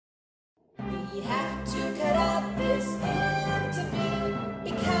We have to cut out this interview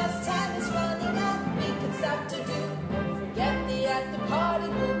because time is running out. We can stop to do. Don't forget the after party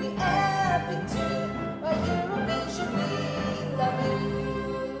will be epic too. By Eurovision, we love you.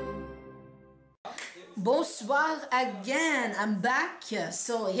 Bonsoir again. I'm back.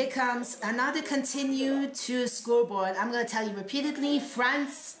 So here comes another continue to scoreboard. I'm gonna tell you repeatedly.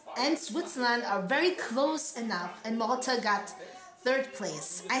 France and Switzerland are very close enough, and Malta got 3rd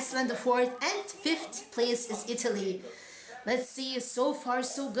place. Iceland the 4th, and 5th place is Italy. Let's see, so far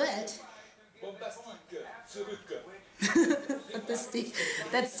so good.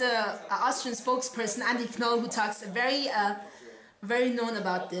 That's the Austrian spokesperson Andy Knoll, who talks very known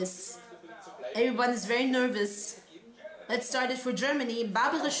about this. Everyone is very nervous. Let's start it for Germany.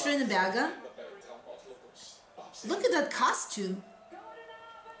 Barbara Schöneberger. Look at that costume.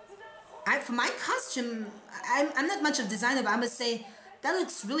 For my costume, I'm not much of a designer, but I must say that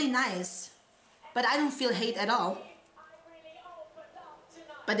looks really nice. But I don't feel hate at all.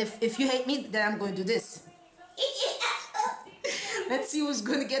 But if you hate me, then I'm going to do this. Let's see who's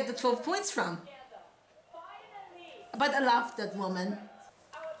going to get the 12 points from. But I love that woman.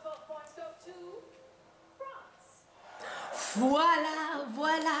 Voila,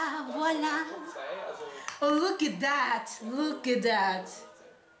 voila, voila. Oh, look at that. Look at that.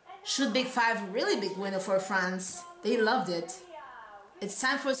 Shoot Big 5, really big winner for France. They loved it. It's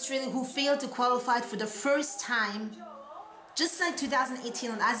time for Australia, who failed to qualify for the first time. Just like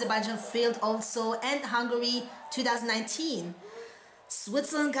 2018 when Azerbaijan failed also, and Hungary 2019.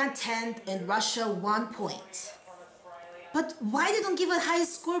 Switzerland got 10th and Russia 1 point. But why they don't give a high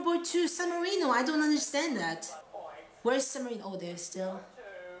scoreboard to San Marino? I don't understand that. Where's San Marino? Oh, there still.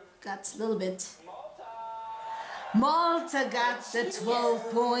 Got a little bit. Malta got the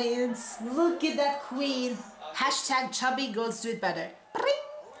 12 points. Look at that queen. Hashtag chubby girls do it better.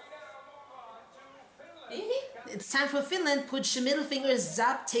 It's time for Finland. Put your middle fingers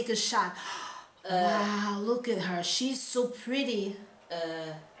up, take a shot. Wow, look at her. She's so pretty.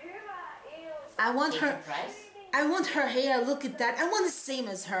 I want her hair. Look at that. I want the same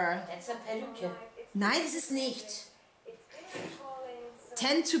as her. That's a Perücke. Nein, das ist nicht.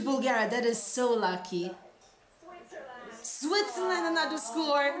 10 to Bulgaria. That is so lucky. Switzerland, another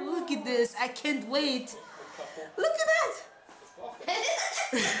score. Look at this. I can't wait. Look at that.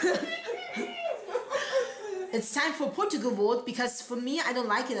 It's time for Portugal vote, because for me, I don't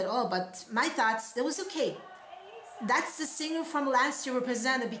like it at all. But my thoughts, it was okay. That's the singer from last year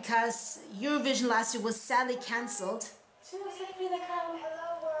represented, because Eurovision last year was sadly cancelled.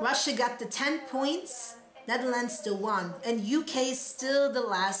 Russia got the 10 points. Netherlands the 1. And UK still the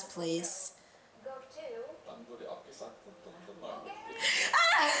last place.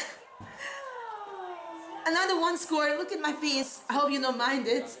 Another 1 score. Look at my face. I hope you don't mind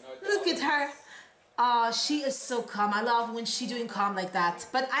it. Look at her. Oh, she is so calm. I love when she's doing calm like that.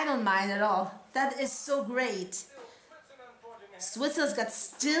 But I don't mind at all. That is so great. Switzerland's got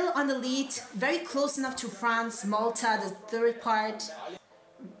still on the lead. Very close enough to France. Malta, the 3rd part.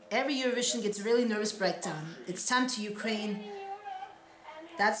 Every Eurovision gets really nervous breakdown. It's time to Ukraine.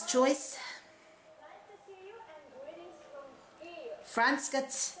 That's choice. France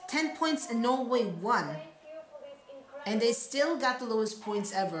got 10 points and Norway 1. And they still got the lowest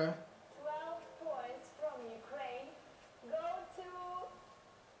points ever. 12 points from Ukraine go to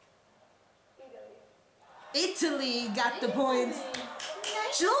Italy. Italy got the points.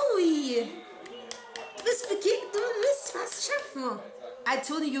 Joey! Du musst was schaffen. I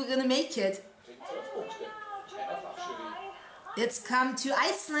told you you were gonna make it. Let's come to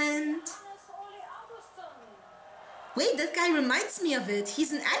Iceland. Wait, that guy reminds me of it.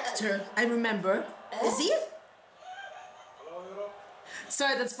 He's an actor, I remember. Is he?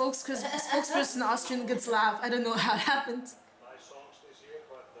 Sorry, that spokesperson Austrian gets laugh. I don't know how it happened. My songs this year,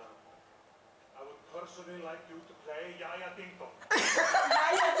 but I would personally like you to play Jaja Ding Dong.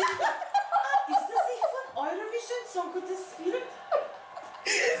 Jaja Ding Dong. Ist das nicht von Eurovision Song Contest Film?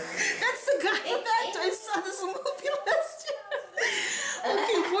 That's the guy from the actor. I saw this movie last year.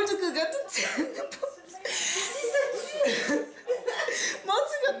 Okay, Portugal got the 10 points.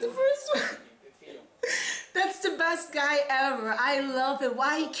 Malta got the first one. That's the best guy ever. I love it.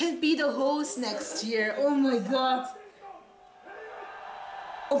 Why he can't be the host next year? Oh my god.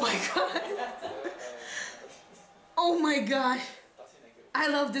 Oh my god. Oh my god. I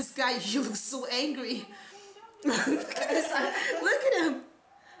love this guy. He looks so angry. Look at him.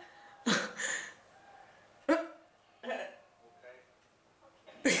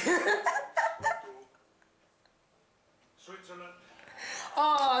 Switzerland.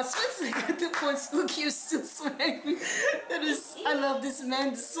 Oh, Switzerland got the look, you're still swearing. That is, I love this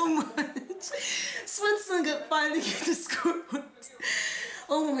man so much. Switzerland finally get the scoreboard.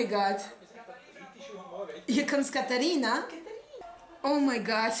 Oh my god. Here comes Katarina. Oh my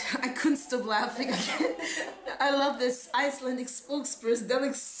god, I couldn't stop laughing again. I love this Icelandic spokesperson. That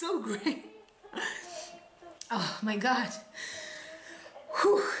looks so great. Oh my god.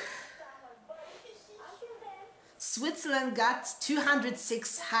 Whew. Switzerland got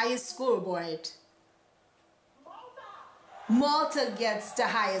 206 highest scoreboard. Malta gets the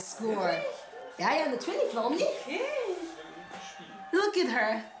highest score. Ja, natürlich, warum nicht? Look at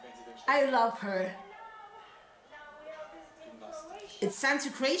her. I love her. It's time to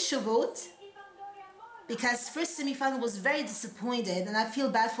Croatia vote because first semi-final was very disappointed and I feel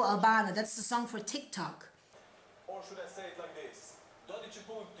bad for Albania. That's the song for TikTok. Or should I say it like this?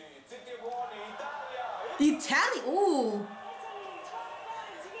 Italian, oh,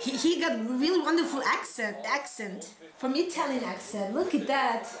 he got really wonderful accent from Italian accent. Look at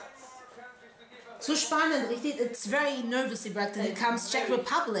that. So spannend, richtig? It's very nervously breaked. Here comes Czech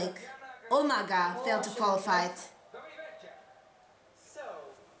Republic. Omaga failed to qualify. So,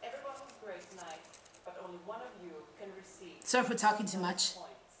 everyone was great tonight, but only one of you can receive Sorry for talking too much.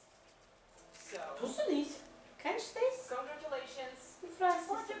 points. So, Tust du nicht? Kennst du das? congratulations, Francis.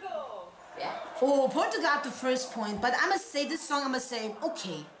 Portugal! Yeah. Oh, Portugal got the first point, but I must say this song, I must say,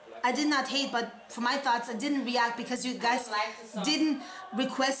 okay. I did not hate, but for my thoughts, I didn't react because you guys like the song. didn't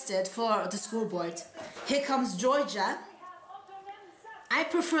request it for the scoreboard. Here comes Georgia. I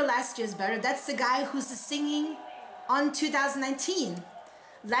prefer last year's better. That's the guy who's singing on 2019.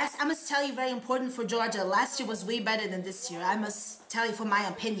 I must tell you, very important for Georgia. Last year was way better than this year. I must tell you for my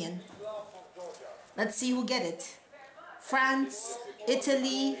opinion. Let's see who get it. France,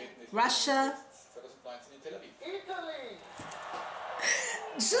 Italy, Russia.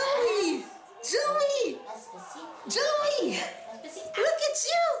 Joey! Joey! Joey! Look at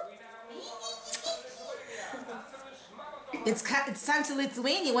you! It's time to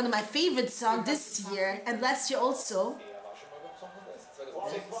Lithuania, one of my favorite songs this year, and last year also.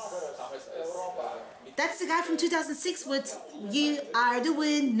 That's the guy from 2006 with "You Are the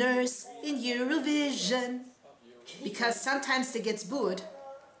Winners in Eurovision." Because sometimes they get booed.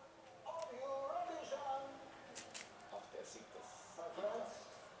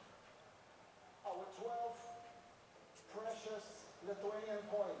 Our 12 precious Lithuanian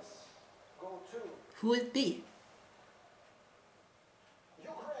points go to Who would it be?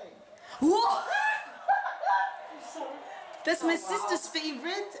 Ukraine. Whoa! That's my sister's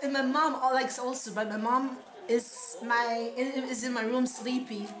favorite, and my mom likes also. But my mom is in my room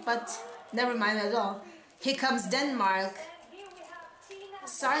sleepy. But never mind at all. Here comes Denmark.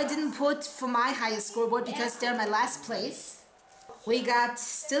 Sorry I didn't put for my highest scoreboard because they're my last place. We got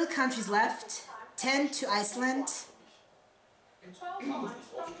still countries left. 10 to Iceland. 12 points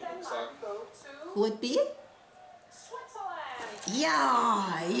from Denmark go to Who would it be? Switzerland!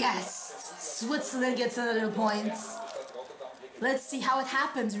 Yeah, yes. Switzerland gets another point. Let's see how it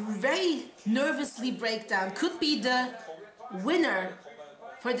happens. Very nervously breakdown. Could be the winner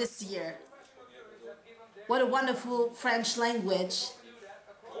for this year. What a wonderful French language.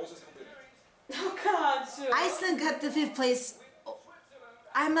 Oh God. Iceland got the 5th place.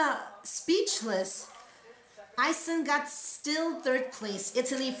 I'm speechless. Iceland got still 3rd place.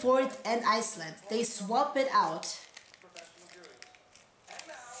 Italy 4th and Iceland. They swap it out.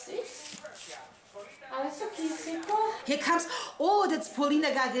 Here comes, oh, that's Polina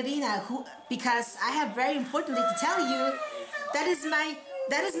Gagarina, who, because I have very importantly to tell you, that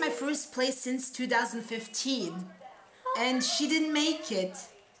is my first place since 2015, and she didn't make it.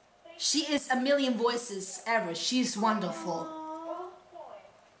 She is a million voices ever. She's wonderful.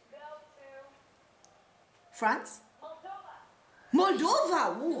 France?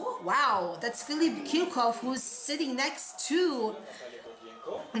 Moldova! Ooh, wow, that's Philip Kirchhoff, who's sitting next to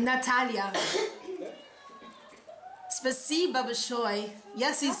Natalia. Спасибо большое.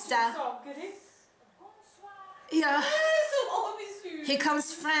 Я sister. Yeah. Here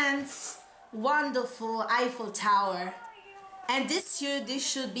comes France. Wonderful Eiffel Tower. And this year this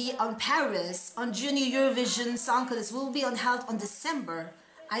should be on Paris, on Junior Eurovision Song Contest. Will be held on December.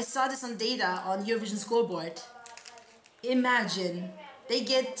 I saw this on data on Eurovision scoreboard. Imagine they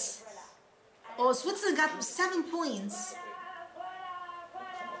get. Oh, Switzerland got 7 points.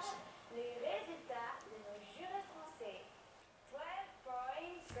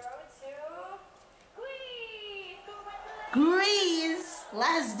 Greece!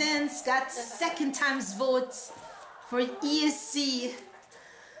 Last Dance got 2nd times vote for ESC.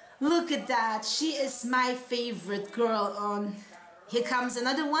 Look at that. She is my favorite girl on. Here comes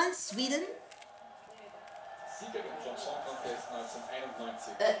another one, Sweden.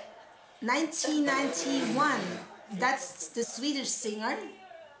 1991. That's the Swedish singer.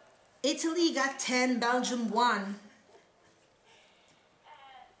 Italy got 10, Belgium 1.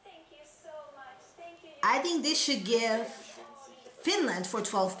 Thank you so much. Thank you. I think they should give Finland for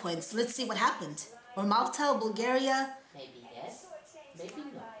 12 points. Let's see what happened. Or Malta, Bulgaria. Maybe yes, maybe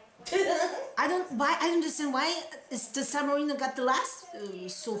no. I don't understand why is the San Marino got the last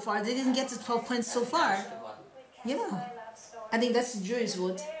so far. They didn't get to 12 points so far. Yeah. I think that's the jury's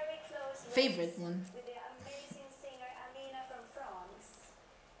vote. Favorite one. With the amazing singer Amina from France.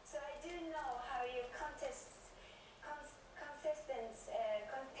 So I do know how you contestants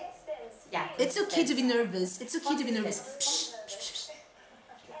Yeah. It's okay to be nervous. It's okay to be nervous. Psh, psh, psh, psh.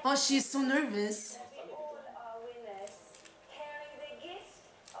 Oh, she's so nervous. We all are winners, carrying the gift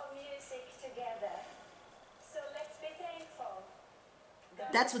of music together. So let's be thankful.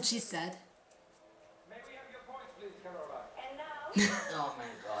 That's what she said. May we have your points, please, Caroline? And now, Oh my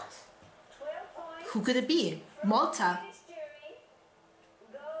god. 12 points. Who could it be? Malta. British jury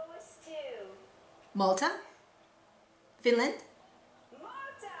goes to Malta? Finland?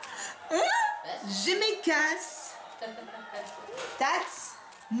 Malta. Jimikas. That's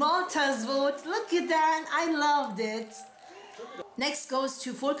Malta's vote. Look at that. I loved it. Next goes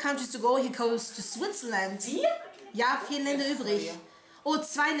to 4 countries to go. He goes to Switzerland. Ja, 4 Länder übrig. Oh,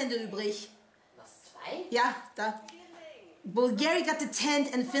 2 Länder übrig. Was, 2? Ja, da. Bulgaria got the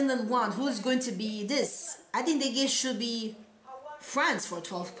 10th and Finland 1. Who's going to be this? I think they should be France for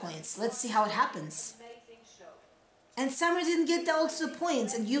 12 points. Let's see how it happens. And Summer didn't get the also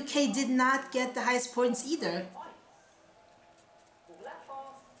points, and UK did not get the highest points either.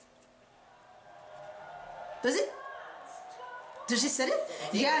 Does it? Does she say it?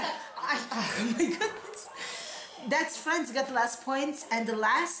 Yeah. Oh my goodness. That's France got the last points, and the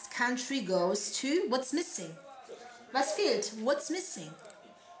last country goes to what's missing? Was fehlt? What's missing?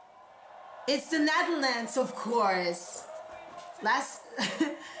 It's the Netherlands, of course. Last.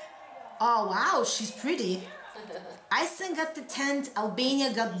 Oh wow, she's pretty. Iceland got the 10th,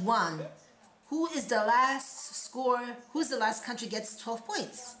 Albania got 1. Who is the last score? Who's the last country gets 12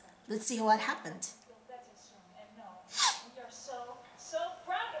 points? Let's see what happened. We are so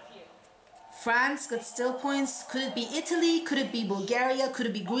proud of you. France got still points. Could it be Italy? Could it be Bulgaria? Could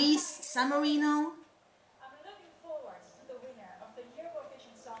it be Greece? San Marino? I'm looking forward to the winner of the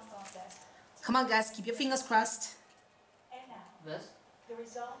Eurovision Song Contest. Come on guys, keep your fingers crossed. And now, Was? the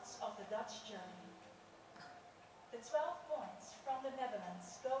results of the Dutch journey. The 12 points from the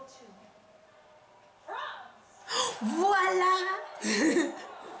Netherlands go to France. Voila!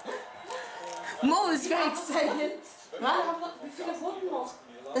 Mo is very excited. Wie viele wurden noch?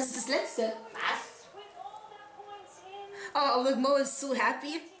 Das ist das letzte. Was? With all the points in Oh, look, Mo is so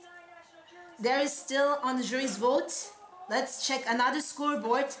happy. 59 national juries. There is still on the jury's vote. Let's check another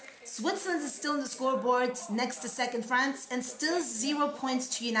scoreboard. Switzerland is still on the scoreboard, next to second France, and still 0 points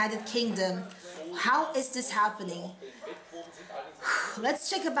to United Kingdom. How is this happening? Let's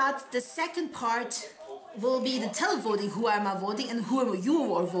check about the second part. Will be the televoting, who am I voting and who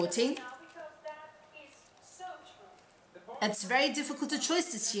you are voting. Now, because that is so true. It's very difficult to choose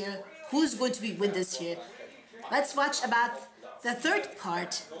this year. Who's going to be win this year? Let's watch about the third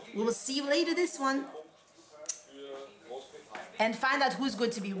part. We will see you later this one. And find out who's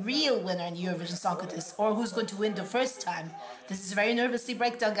going to be real winner in the Eurovision Song Contest or who's going to win the first time. This is a very nervously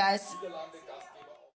breakdown, guys.